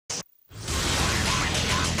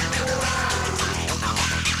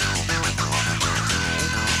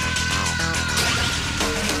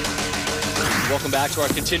Welcome back to our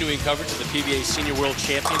continuing coverage of the PBA Senior World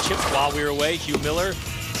Championships. While we were away, Hugh Miller,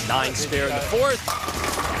 9 spare in the 4th,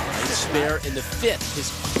 9 spare in the 5th. His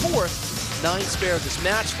 4th 9 spare of this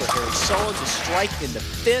match for Harry Sullins, a strike in the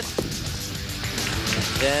 5th.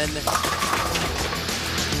 Then,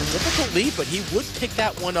 difficult lead, but he would pick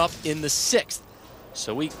that one up in the 6th.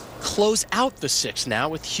 So we close out the 6th now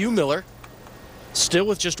with Hugh Miller, still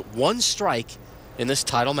with just 1 strike in this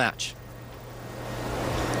title match.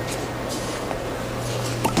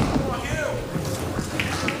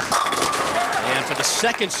 And for the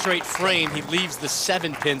 2nd straight frame, he leaves the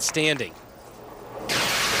 7-pin standing.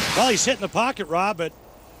 Well, he's hitting the pocket, Rob, but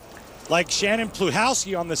like Shannon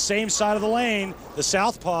Pluhowski on the same side of the lane, the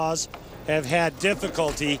Southpaws have had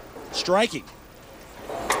difficulty striking.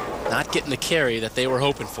 Not getting the carry that they were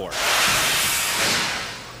hoping for.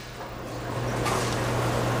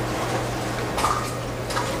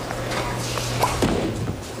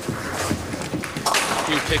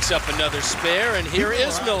 Hugh picks up another spare, and here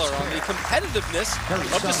is Miller on the competitiveness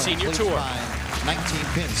of the Senior Tour.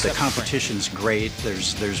 The competition's great.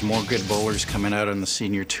 There's more good bowlers coming out on the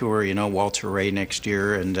Senior Tour. You know, Walter Ray next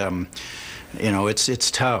year, and you know,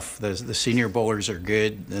 it's tough. The senior bowlers are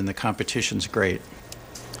good, and the competition's great.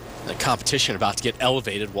 The competition about to get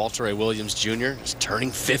elevated. Walter Ray Williams Jr. is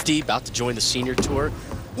turning 50, about to join the Senior Tour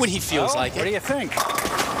when he feels like it. What do you think?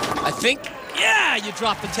 I think, yeah, you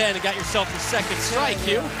dropped the 10 and got yourself your 2nd strike,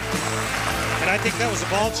 Hugh. And I think that was a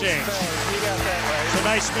ball change. It's a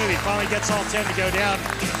nice move. He finally gets all 10 to go down.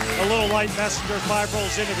 A little light messenger, 5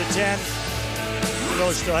 rolls into the 10.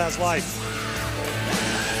 Miller still has life.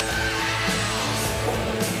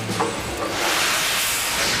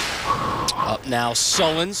 Up now,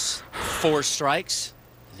 Sullins, 4 strikes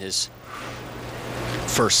in his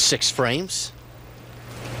first 6 frames.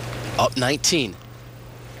 Up 19.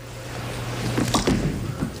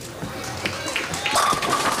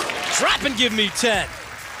 Drop and give me 10.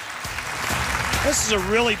 This is a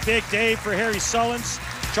really big day for Harry Sullins,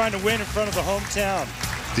 trying to win in front of the hometown.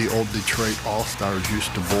 The old Detroit All-Stars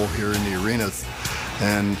used to bowl here in the arenas,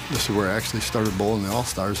 and this is where I actually started bowling the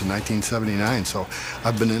All-Stars in 1979. So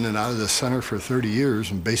I've been in and out of this center for 30 years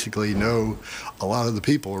and basically know a lot of the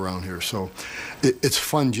people around here. So it's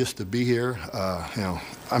fun just to be here. You know,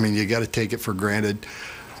 I mean, you got to take it for granted.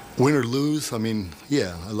 Win or lose, I mean,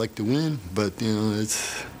 yeah, I like to win, but you know,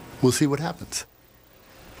 we'll see what happens.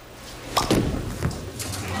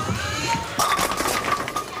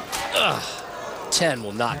 10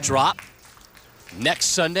 will not drop. Next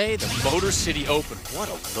Sunday, the Motor City Open. What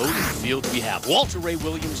a loaded field we have. Walter Ray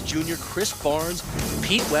Williams Jr., Chris Barnes,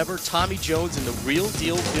 Pete Weber, Tommy Jones, and the real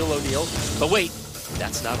deal Bill O'Neill. But wait,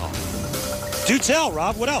 that's not all. Do tell,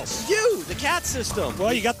 Rob, what else? The CAT system.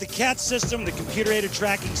 Well, you got the CAT system, the computer-aided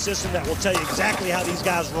tracking system that will tell you exactly how these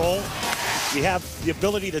guys roll. We have the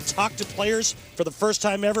ability to talk to players for the first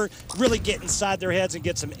time ever, really get inside their heads and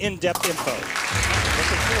get some in-depth info.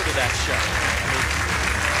 Looking forward to that show. I mean,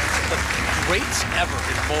 the greats ever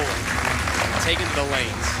in bowling taken to the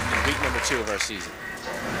lanes in week number 2 of our season.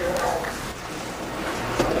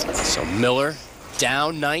 So Miller,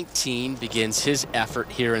 down 19, begins his effort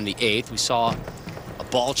here in the 8th. We saw a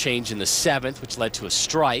ball change in the 7th, which led to a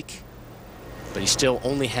strike, but he still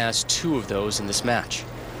only has 2 of those in this match.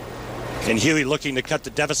 And Huey looking to cut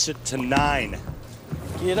the deficit to 9.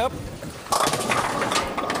 Get up.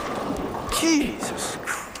 Jesus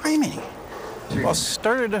criminy. Well,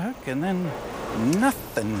 started to hook and then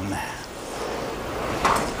nothing.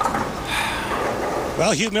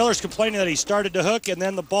 Well, Hugh Miller's complaining that he started to hook and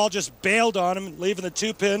then the ball just bailed on him, leaving the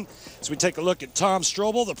 2-pin. So we take a look at Tom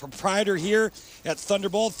Strobel, the proprietor here at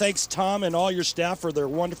Thunderbolt. Thanks, Tom, and all your staff for their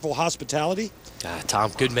wonderful hospitality.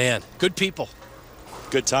 Tom, good man. Good people.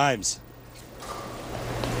 Good times.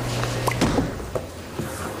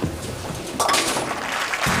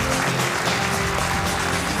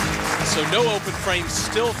 So no open frames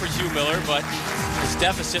still for Hugh Miller, but his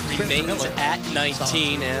deficit remains at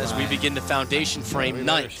 19 as we begin the foundation frame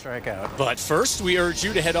 9th. But first, we urge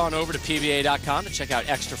you to head on over to PBA.com to check out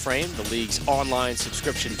Extra Frame, the league's online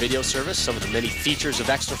subscription video service. Some of the many features of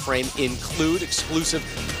Extra Frame include exclusive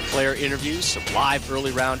player interviews, some live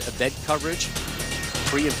early round event coverage,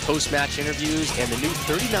 pre- and post-match interviews, and the new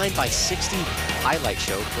 39x60 highlight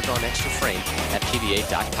show. Click on Extra Frame at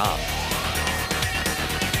PBA.com.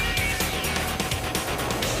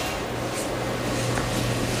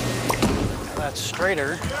 That's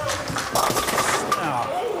straighter.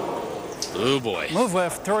 Oh boy. Move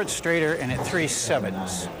left towards straighter and at 3/7.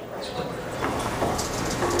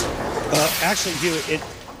 Actually, Hugh,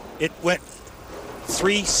 it went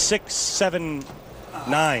 3, 6, 7,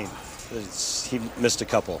 9. He missed a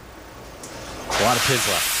couple. A lot of pins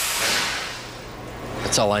left.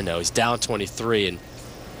 That's all I know. He's down 23, and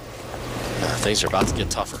things are about to get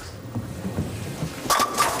tougher.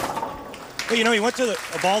 Well, you know, he went to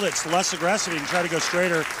a ball that's less aggressive. He can try to go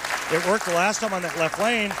straighter. It worked the last time on that left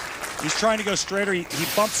lane. He's trying to go straighter. He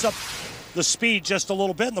bumps up the speed just a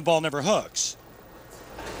little bit, and the ball never hooks.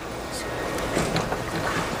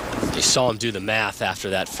 You saw him do the math after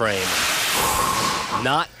that frame.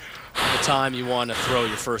 Not the time you want to throw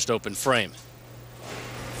your first open frame.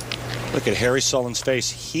 Look at Harry Sullivan's face.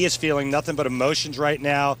 He is feeling nothing but emotions right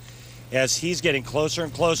now as he's getting closer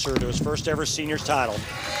and closer to his first ever seniors title.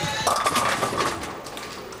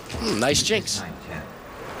 Nice jinx.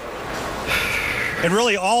 And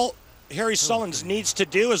really all Harry Sullins needs to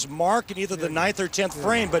do is mark in either the 9th or 10th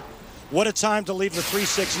frame, but what a time to leave the 3,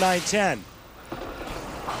 6, 9, 10.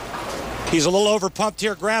 He's a little over pumped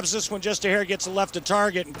here, grabs this one just a hair, gets a left to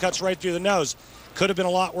target, and cuts right through the nose. Could have been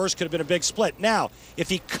a lot worse, could have been a big split. Now, if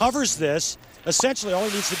he covers this, essentially all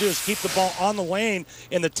he needs to do is keep the ball on the lane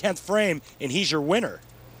in the 10th frame, and he's your winner.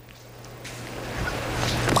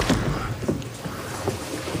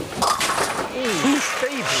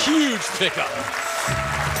 Huge pickup.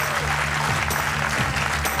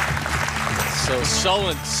 So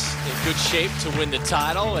Sullins in good shape to win the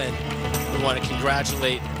title, and we want to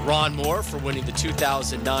congratulate Ron Moore for winning the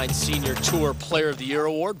 2009 Senior Tour Player of the Year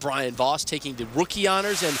Award, Brian Voss taking the rookie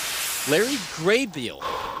honors, and Larry Graybeal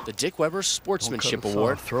the Dick Weber Sportsmanship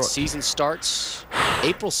Award. The season starts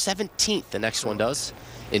April 17th, the next one does,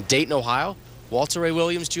 in Dayton, Ohio. Walter Ray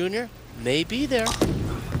Williams Jr. may be there.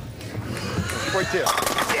 Right there.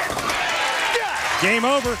 Game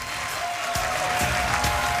over.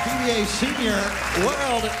 PBA Senior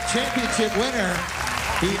World Championship winner.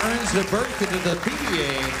 He earns the berth into the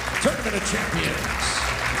PBA Tournament of Champions.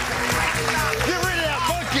 Get rid of that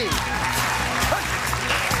monkey!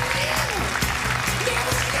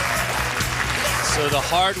 So the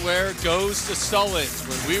hardware goes to Sullins.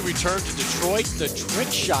 When we return to Detroit, the trick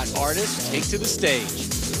shot artists take to the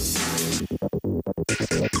stage.